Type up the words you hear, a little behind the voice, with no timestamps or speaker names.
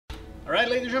Alright,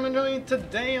 ladies and gentlemen, joining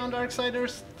today on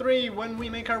Darksiders 3 when we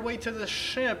make our way to the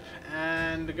ship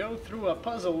and go through a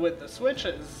puzzle with the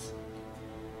switches.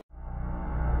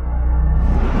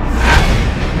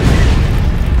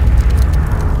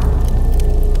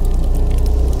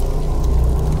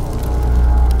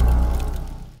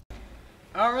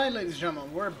 Alright, ladies and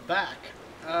gentlemen, we're back.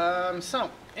 So,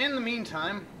 in the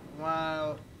meantime,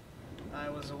 while I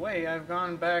was away, I've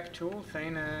gone back to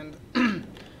Ulthane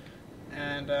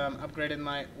and upgraded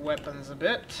my weapons a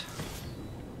bit.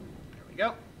 There we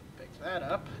go. Pick that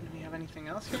up. Do we have anything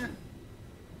else here?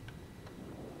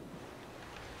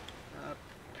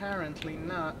 Apparently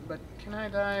not, but can I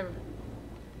dive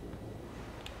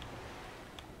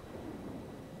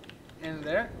in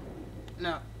there?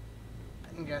 No.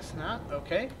 I guess not.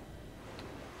 Okay.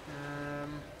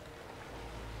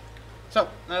 So,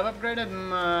 I've upgraded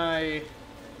my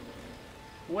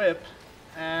whip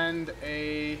and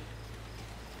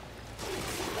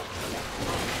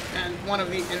one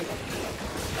of the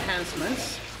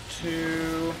enhancements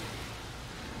to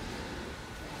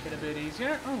make it a bit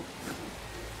easier. Oh,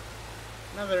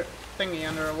 another thingy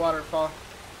under a waterfall.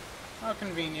 How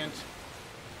convenient.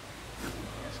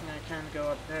 Guessing I can't go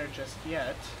up there just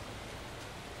yet.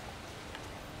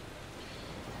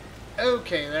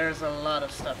 Okay, there's a lot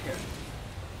of stuff here.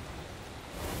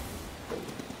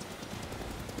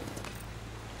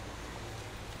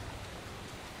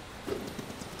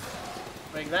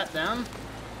 Break that down.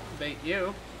 Bait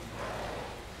you.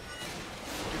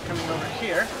 You're coming over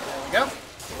here. There we go.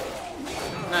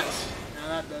 Nice. Now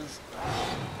that does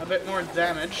a bit more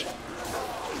damage.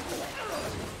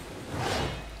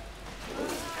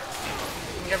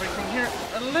 Make everything here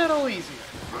a little easier.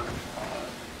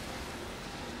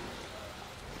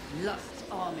 Lust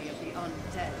army of the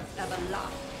undead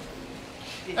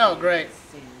everlasting. Oh, great.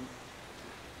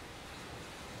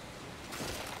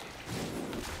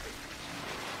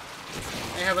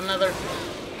 I have another.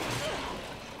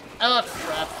 Oh,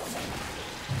 crap.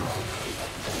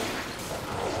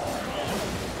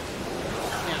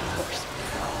 Yeah, of course.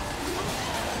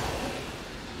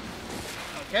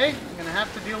 Okay, I'm gonna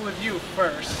have to deal with you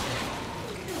first.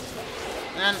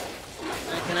 Then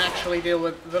I can actually deal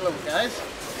with the little guys.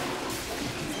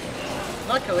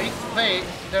 Luckily, they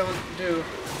don't do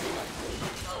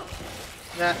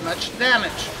that much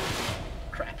damage.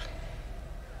 Crap.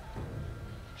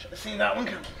 Should have seen that one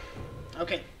coming.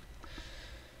 Okay.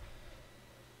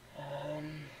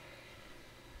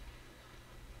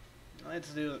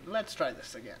 Let's try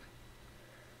this again.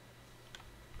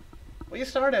 We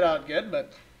started out good,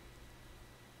 but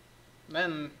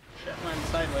then shit went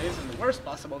sideways in the worst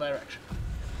possible direction.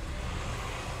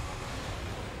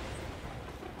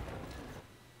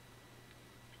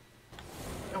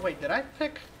 Oh wait, did I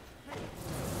pick?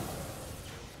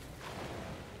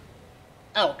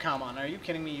 Oh, come on, are you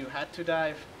kidding me? You had to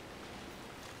dive?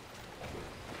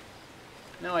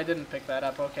 No, I didn't pick that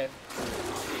up, okay.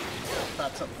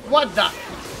 Thought so. What the?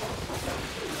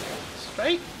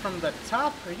 Straight from the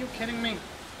top? Are you kidding me?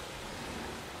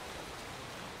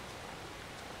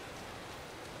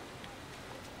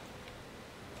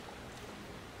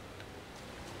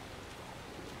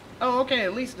 Oh, okay,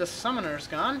 at least the summoner's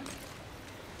gone.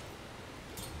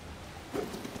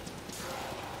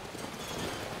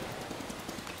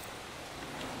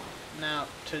 Now,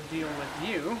 to deal with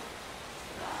you...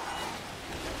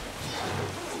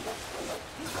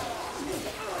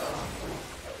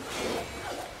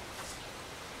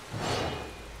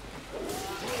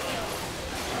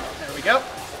 There we go.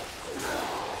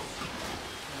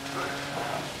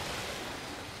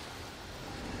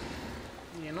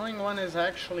 The annoying one is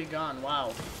actually gone.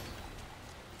 Wow.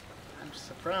 I'm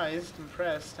surprised,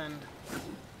 impressed, and...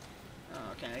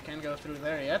 Oh, okay, I can't go through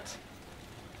there yet.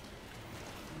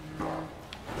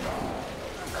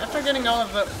 After getting all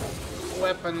of the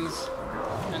weapons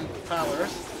and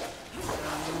powers,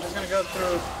 I'm just gonna go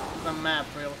through the map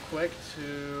real quick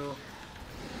to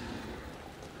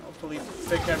hopefully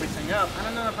pick everything up. I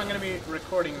don't know if I'm gonna be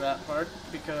recording that part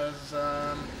because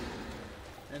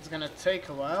it's gonna take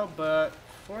a while, but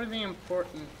for the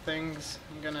important things,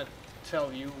 I'm gonna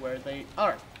tell you where they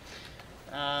are.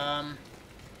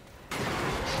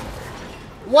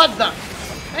 What the?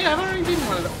 Hey, I've already beaten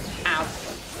one of them. Ow.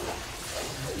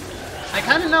 I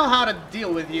kind of know how to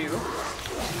deal with you.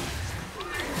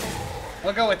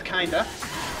 We'll go with kinda.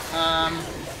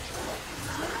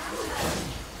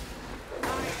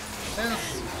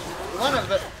 Since one of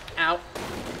the... Ow.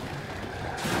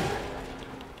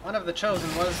 One of the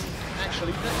chosen was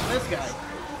actually this guy.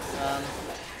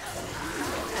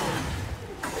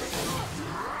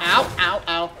 Ow, ow,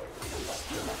 ow.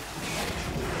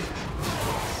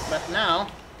 but now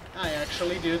I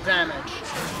actually do damage.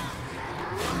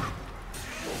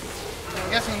 I'm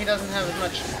guessing he doesn't have as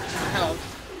much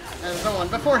health as the one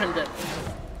before him did.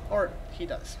 Or he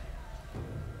does.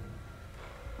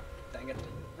 Dang it.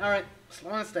 Alright,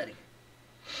 slow and steady.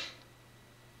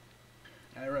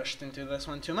 I rushed into this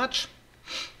one too much.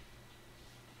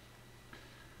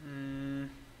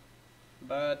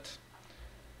 But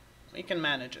we can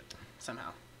manage it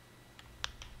somehow.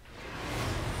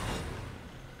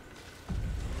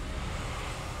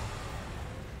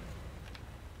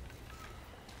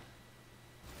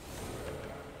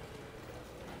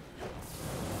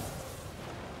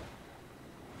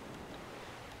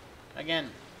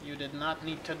 Again, you did not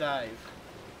need to dive.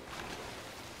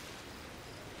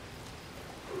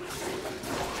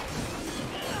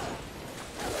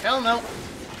 Hell no!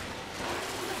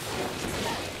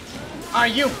 Are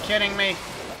you kidding me?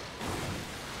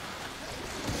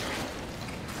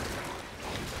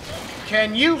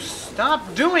 Can you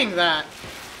stop doing that?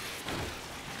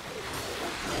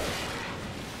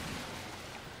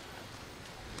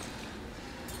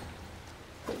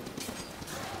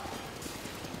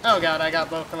 Oh god, I got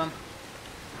both of them.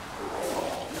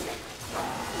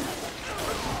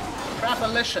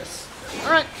 Crapalicious.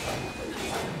 Alright.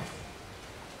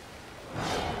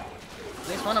 At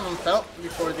least one of them fell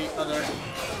before the other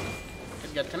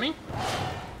could get to me.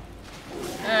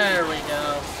 There we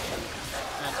go.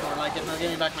 That's more like it. Now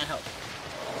give me back my health.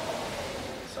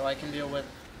 So I can deal with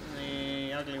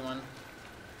the ugly one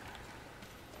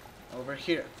over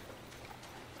here.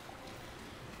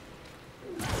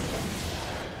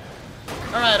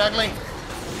 Alright, ugly.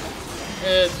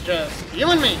 It's just you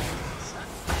and me.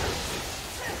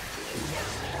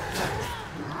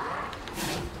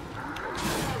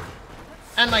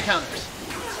 And my counters.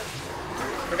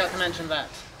 Forgot to mention that.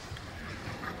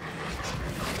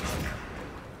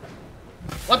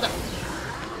 What the?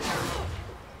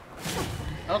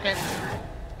 Okay.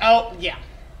 Oh, yeah.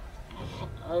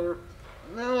 Oh,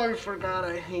 no, I forgot.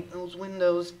 I hate those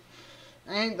windows.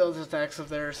 I hate those attacks of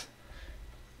theirs.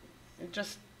 It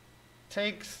just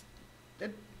takes...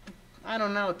 I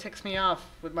don't know, it ticks me off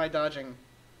with my dodging.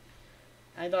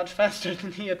 I dodge faster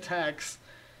than he attacks.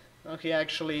 So he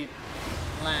actually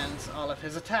lands all of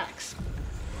his attacks.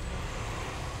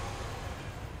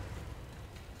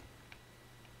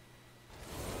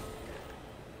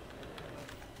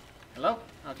 Hello?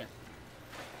 Okay.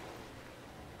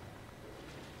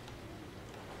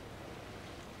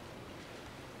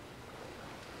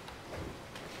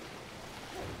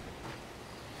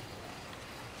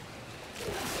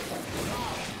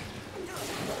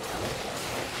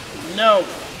 No!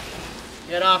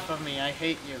 Get off of me, I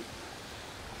hate you.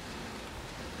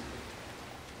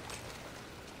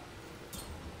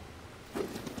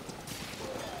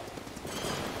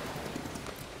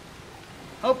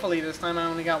 Hopefully this time I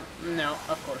only got... No,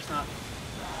 of course not.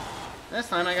 This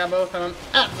time I got both of them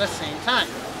at the same time.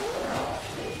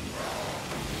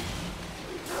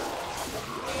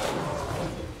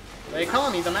 They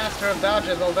call me the master of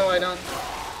dodges, although I don't...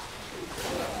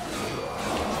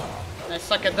 I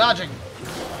suck at dodging.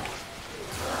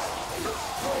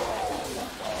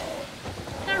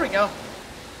 There we go.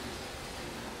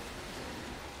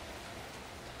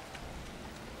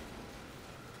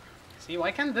 See,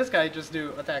 why can't this guy just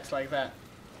do attacks like that?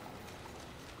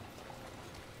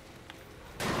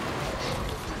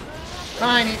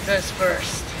 I need this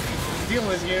first. Deal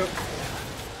with you.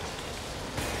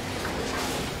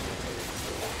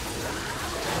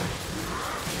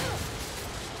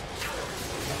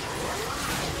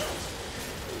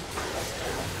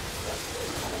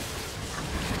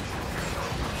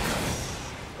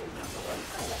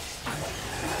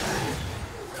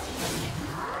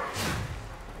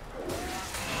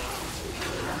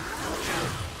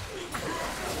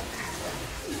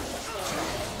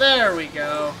 There we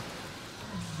go.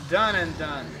 Done and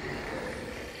done.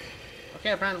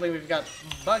 Okay, apparently we've got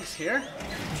bugs here.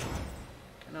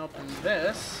 Can open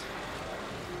this.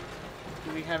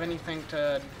 Do we have anything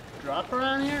to drop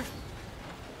around here?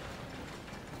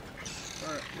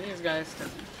 For these guys to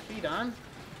feed on?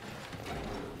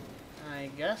 I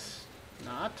guess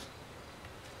not.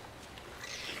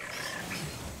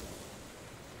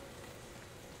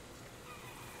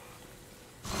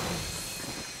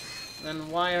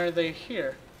 Then why are they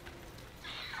here?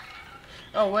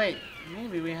 Oh wait,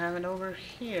 maybe we have it over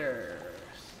here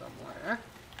somewhere.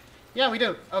 Yeah, we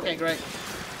do. Okay, great.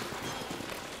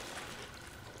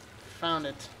 Found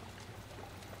it.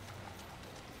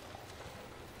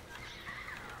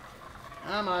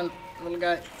 Come on, little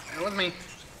guy. You're with me.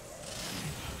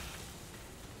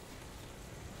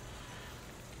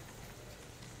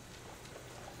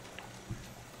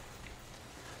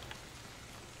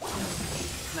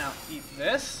 Now, eat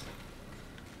this.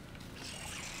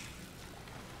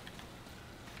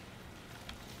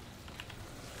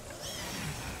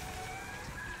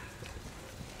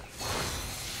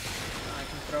 I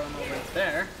can throw him over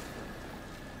there.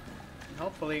 And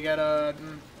hopefully get a...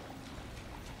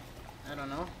 I don't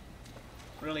know.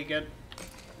 Really good.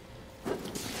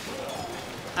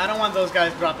 I don't want those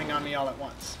guys dropping on me all at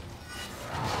once.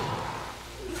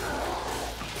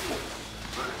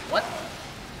 What?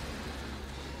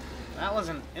 That was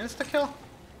an insta-kill?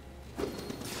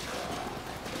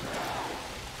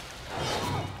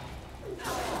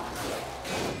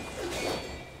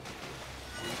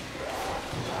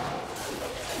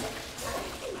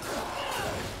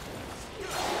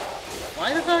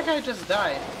 Why did that guy just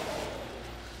die?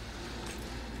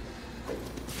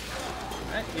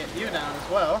 Alright, get you down as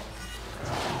well.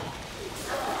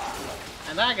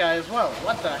 And that guy as well.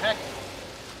 What the heck?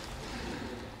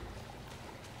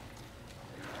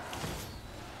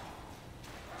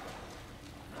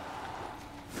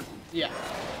 Yeah.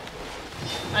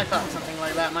 I thought something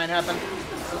like that might happen.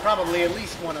 So probably at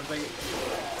least one of the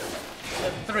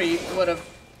three would have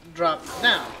dropped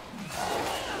down.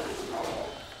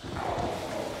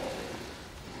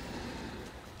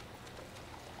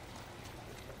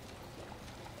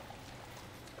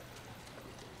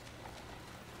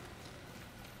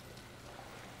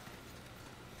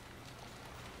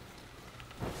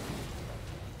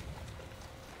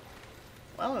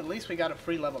 Well, at least we got a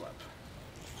free level up.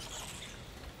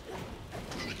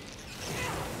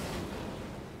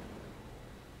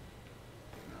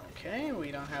 Okay, we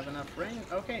don't have enough rain.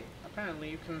 Okay, apparently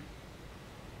you can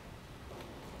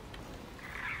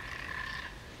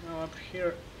go up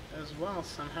here as well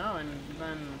somehow, and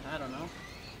then, I don't know,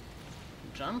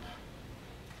 jump?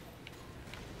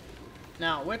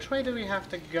 Now, which way do we have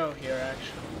to go here,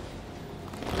 actually?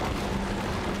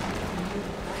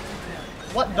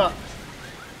 What the?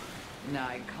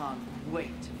 I can't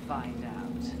wait to find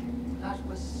out. That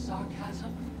was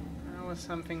sarcasm? That was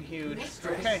something huge.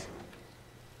 Mistress. Okay.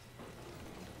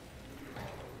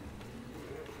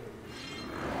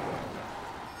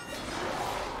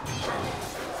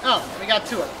 Oh, we got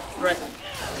two of them. Right.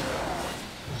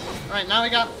 Alright, now we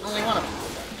got only one of them.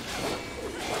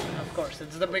 Of course,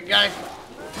 it's the big guy.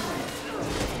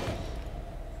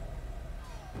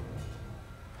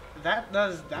 That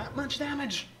does that much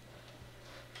damage?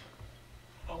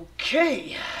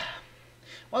 Okay.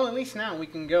 Well, at least now we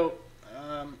can go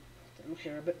through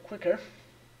here a bit quicker,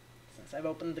 since I've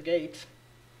opened the gate.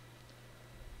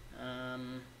 Oh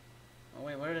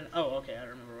wait, where did... Oh, okay, I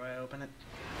remember where I opened it.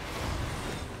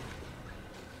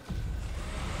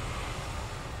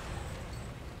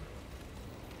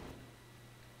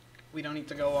 We don't need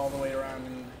to go all the way around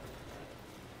and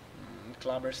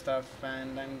clobber stuff,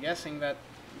 and I'm guessing that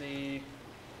the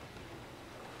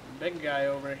big guy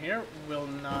over here will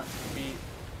not be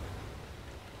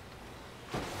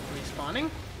respawning?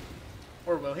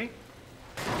 Or will he?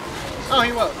 Oh,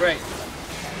 he will, great.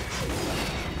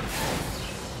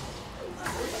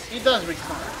 He does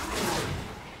respawn.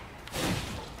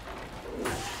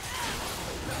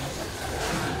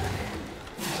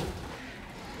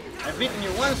 I've beaten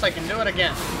you once, I can do it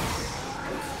again.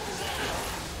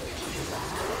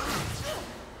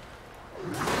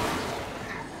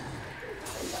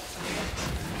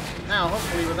 Now,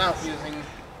 hopefully without using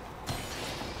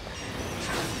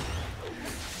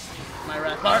my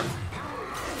rat bar.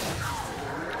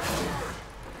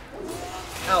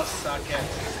 I'll suck it.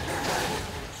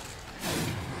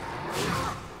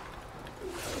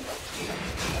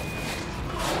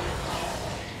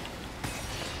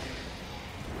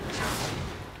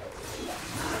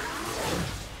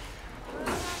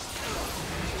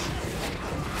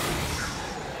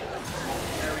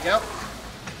 There we go.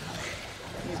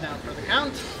 He's down for the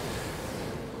count.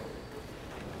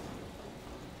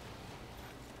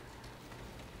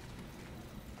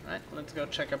 Alright, let's go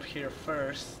check up here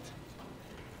first.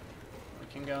 We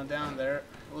can go down there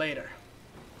later.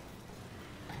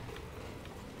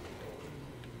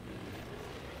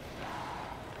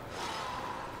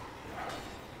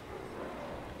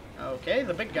 Okay,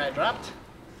 the big guy dropped.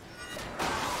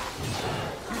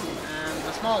 And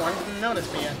the small one didn't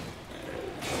notice me yet.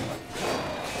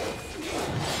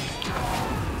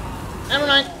 Never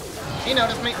mind. He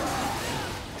noticed me.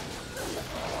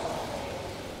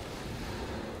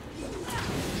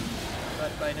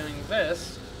 But by doing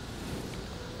this...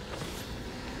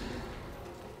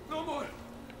 No more!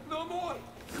 No more!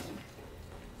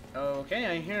 Okay,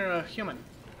 I hear a human.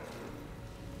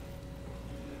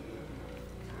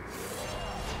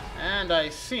 And I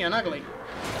see an ugly.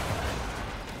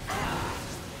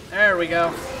 There we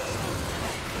go.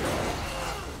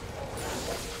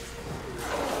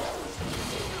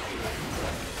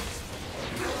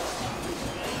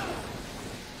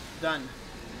 done.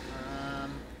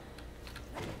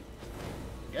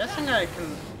 Guessing I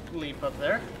can leap up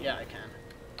there. Yeah, I can.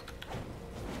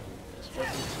 This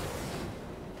wasn't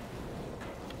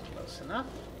close enough.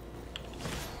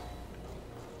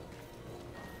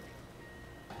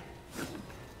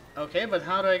 Okay, but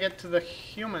how do I get to the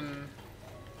human?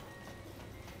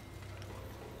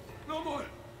 No more!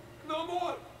 No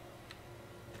more!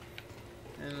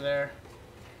 In there.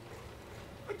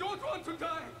 I don't want to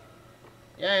die!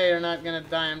 Yeah, you're not gonna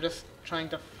die. I'm just trying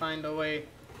to find a way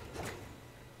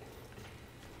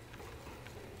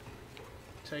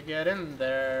to get in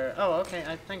there. Oh, okay.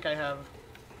 I think I have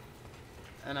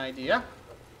an idea.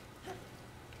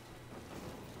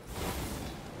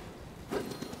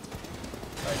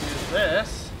 If I do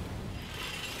this.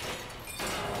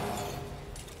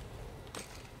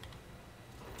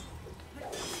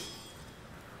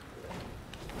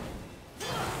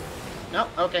 Nope,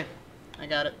 okay. I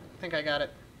got it. I think I got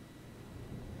it.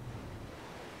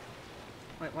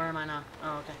 Wait, where am I now?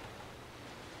 Oh, okay.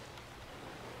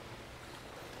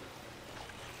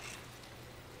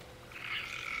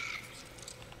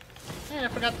 Hey, I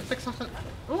forgot to fix something.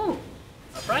 Ooh!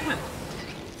 A fragment!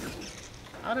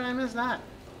 How did I miss that?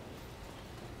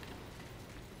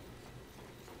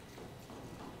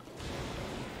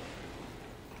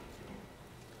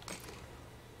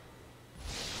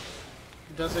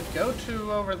 Does it go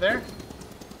to over there?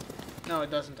 No, it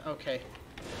doesn't. Okay.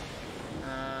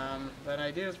 But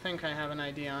I do think I have an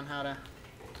idea on how to...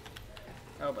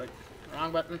 Oh, but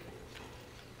wrong button.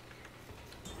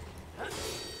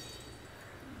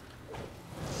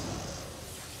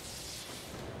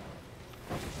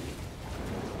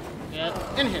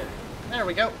 Get in here. There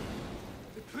we go.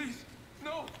 Please,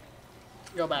 no!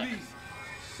 Go back. Please,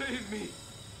 save me!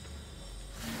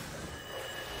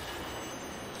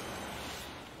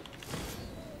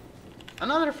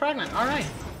 Another fragment. All right.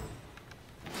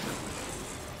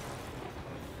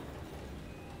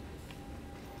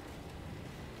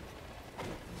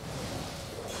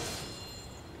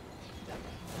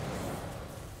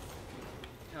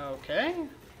 Okay.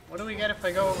 What do we get if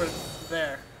I go over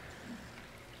there?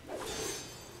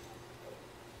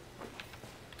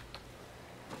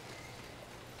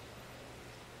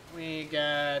 We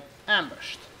get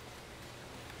ambushed.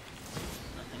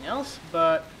 Nothing else,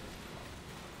 but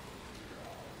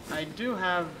I do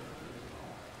have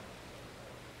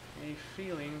a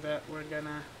feeling that we're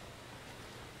gonna...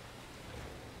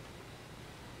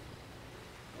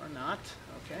 Or not.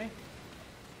 Okay.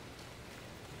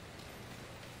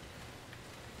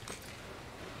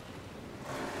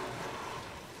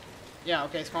 Yeah,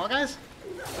 okay, small guys.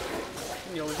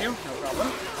 Can deal with you, no problem.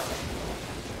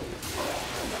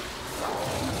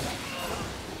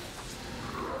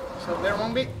 So there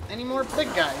won't be any more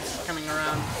big guys coming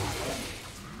around.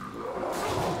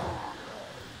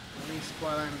 At least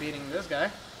while I'm beating this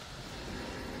guy.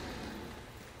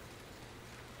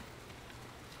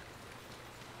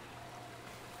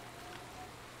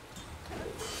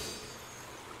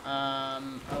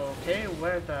 Okay,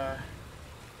 where the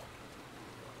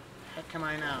heck am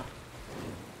I now?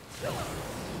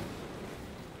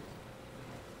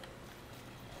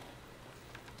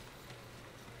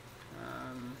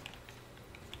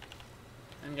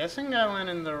 I'm guessing I went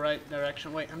in the right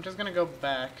direction. Wait, I'm just gonna go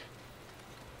back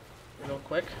real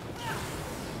quick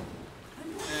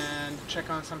and check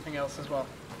on something else as well.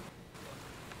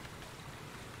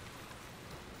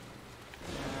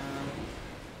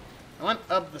 I went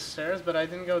up the stairs, but I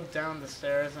didn't go down the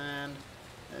stairs, and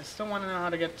I still want to know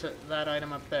how to get to that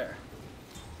item up there.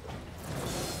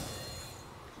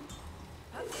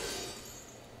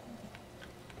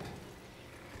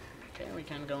 Okay, we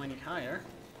can't go any higher,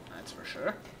 that's for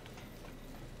sure.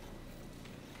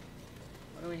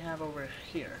 What do we have over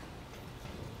here?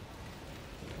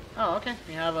 Oh, okay,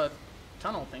 we have a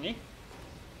tunnel thingy.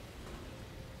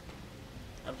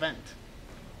 A vent,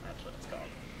 that's what it's called.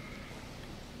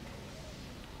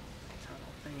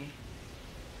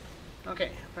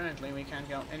 Okay, apparently we can't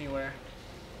go anywhere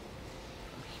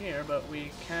from here, but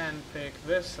we can pick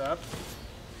this up.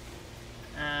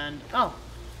 And, oh!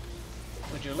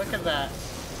 Would you look at that?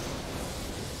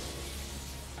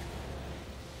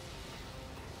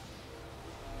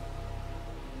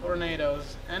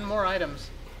 Tornadoes, and more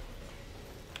items.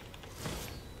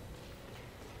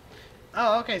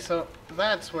 Oh, okay, so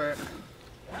that's where...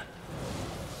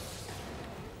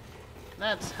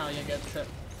 That's how you get to...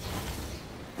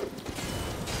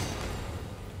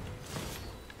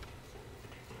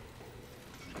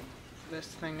 this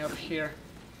thing up here,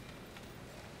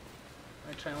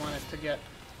 which I wanted to get.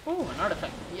 Oh, an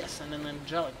artifact. Yes, and an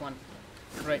angelic one.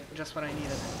 Great, just what I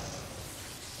needed.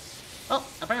 Well,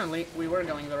 apparently we were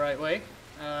going the right way.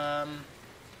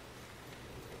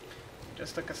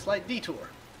 Just took a slight detour.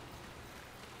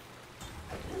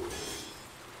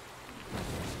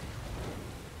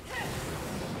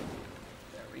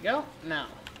 There we go. Now,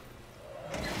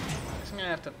 I guess I'm gonna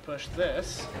have to push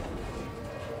this.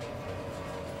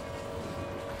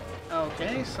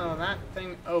 Okay, so that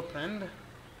thing opened.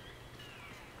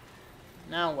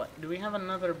 Now what? Do we have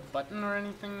another button or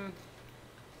anything?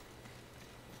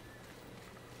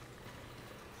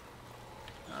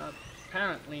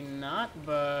 Apparently not,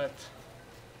 but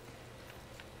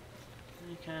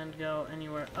we can't go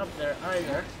anywhere up there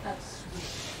either. That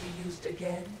switch we used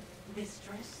again,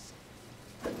 mistress?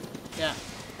 Yeah.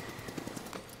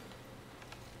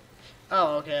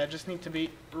 Oh, okay, I just need to be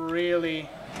really...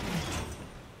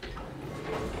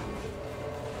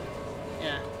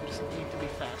 Yeah, I just need to be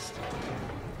fast. There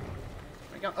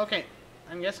we go. Okay,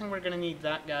 I'm guessing we're gonna need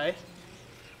that guy.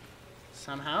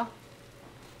 Somehow.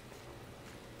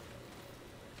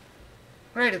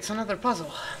 Great, it's another puzzle.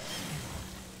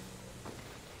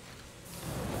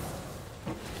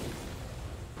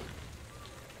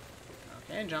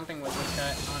 Okay, jumping with this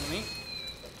guy on me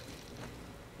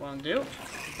won't do,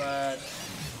 but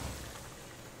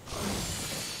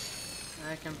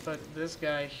I can put this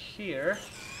guy here.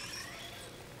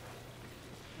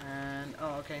 And,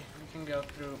 oh, okay, we can go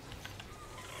through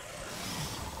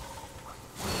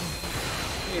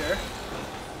here.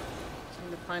 Just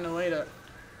need to find a way to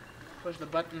push the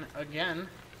button again.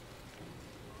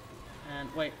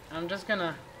 And wait, I'm just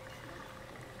gonna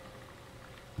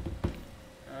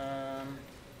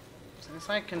since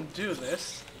I can do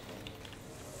this,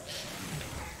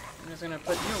 I'm just gonna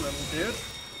put you, little dude,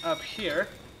 up here,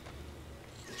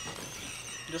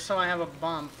 just so I have a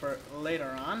bomb for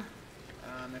later on.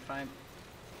 If I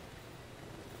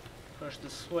push the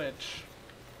switch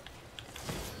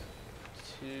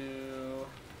to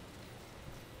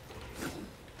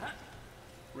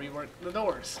rework the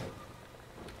doors.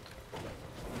 I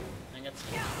think it's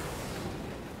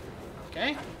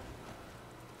okay.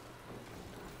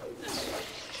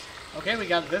 Okay, we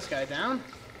got this guy down.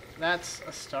 That's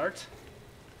a start.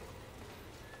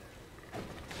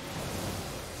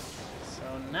 So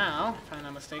now, if I'm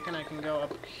not mistaken, I can go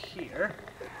up here.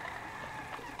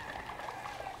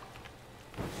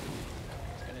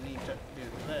 Just gonna need to do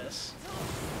this.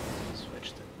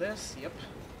 Switch to this, yep.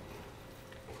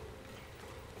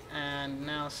 And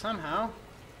now somehow...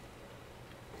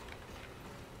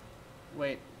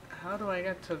 Wait, how do I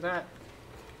get to that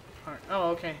part? Oh,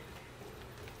 okay.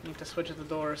 Need to switch the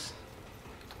doors.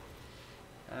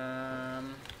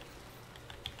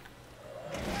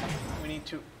 We need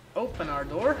to open our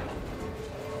door.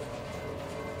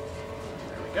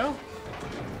 There we go.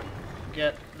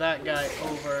 Get that guy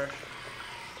over.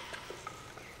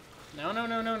 No, no,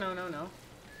 no, no, no, no, no.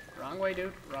 Wrong way,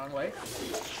 dude. Wrong way.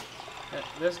 Get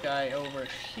this guy over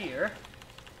here.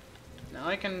 Now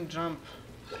I can jump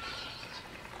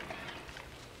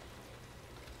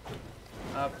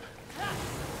up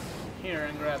here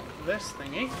and grab this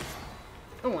thingy.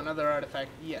 Oh, another artifact.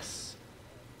 Yes.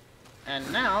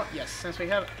 And now, yes, since we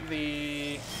have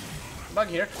the bug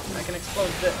here, I can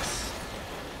explode this.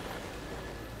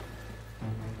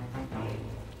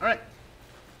 Alright.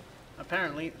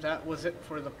 Apparently, that was it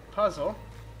for the puzzle.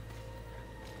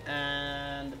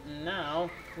 And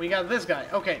now, we got this guy.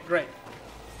 Okay, great.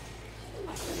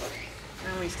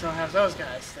 And we still have those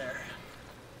guys there.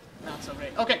 Not so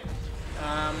great. Okay.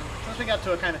 Since we got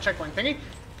to a kind of checkpoint thingy,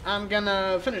 I'm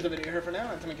gonna finish the video here for now,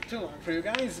 not to make it too long for you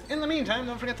guys. In the meantime,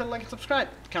 don't forget to like and subscribe,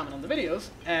 comment on the videos,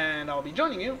 and I'll be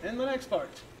joining you in the next part.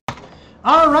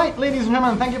 Alright, ladies and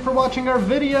gentlemen, thank you for watching our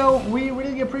video. We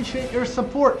really appreciate your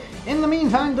support. In the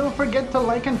meantime, don't forget to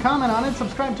like and comment on it,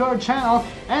 subscribe to our channel,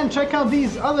 and check out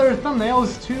these other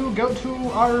thumbnails to go to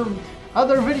our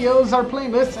other videos, our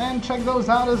playlists, and check those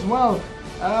out as well.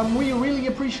 We really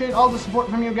appreciate all the support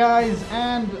from you guys,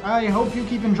 and I hope you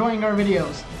keep enjoying our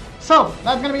videos. So,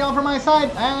 that's going to be all from my side,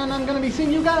 and I'm going to be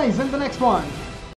seeing you guys in the next one.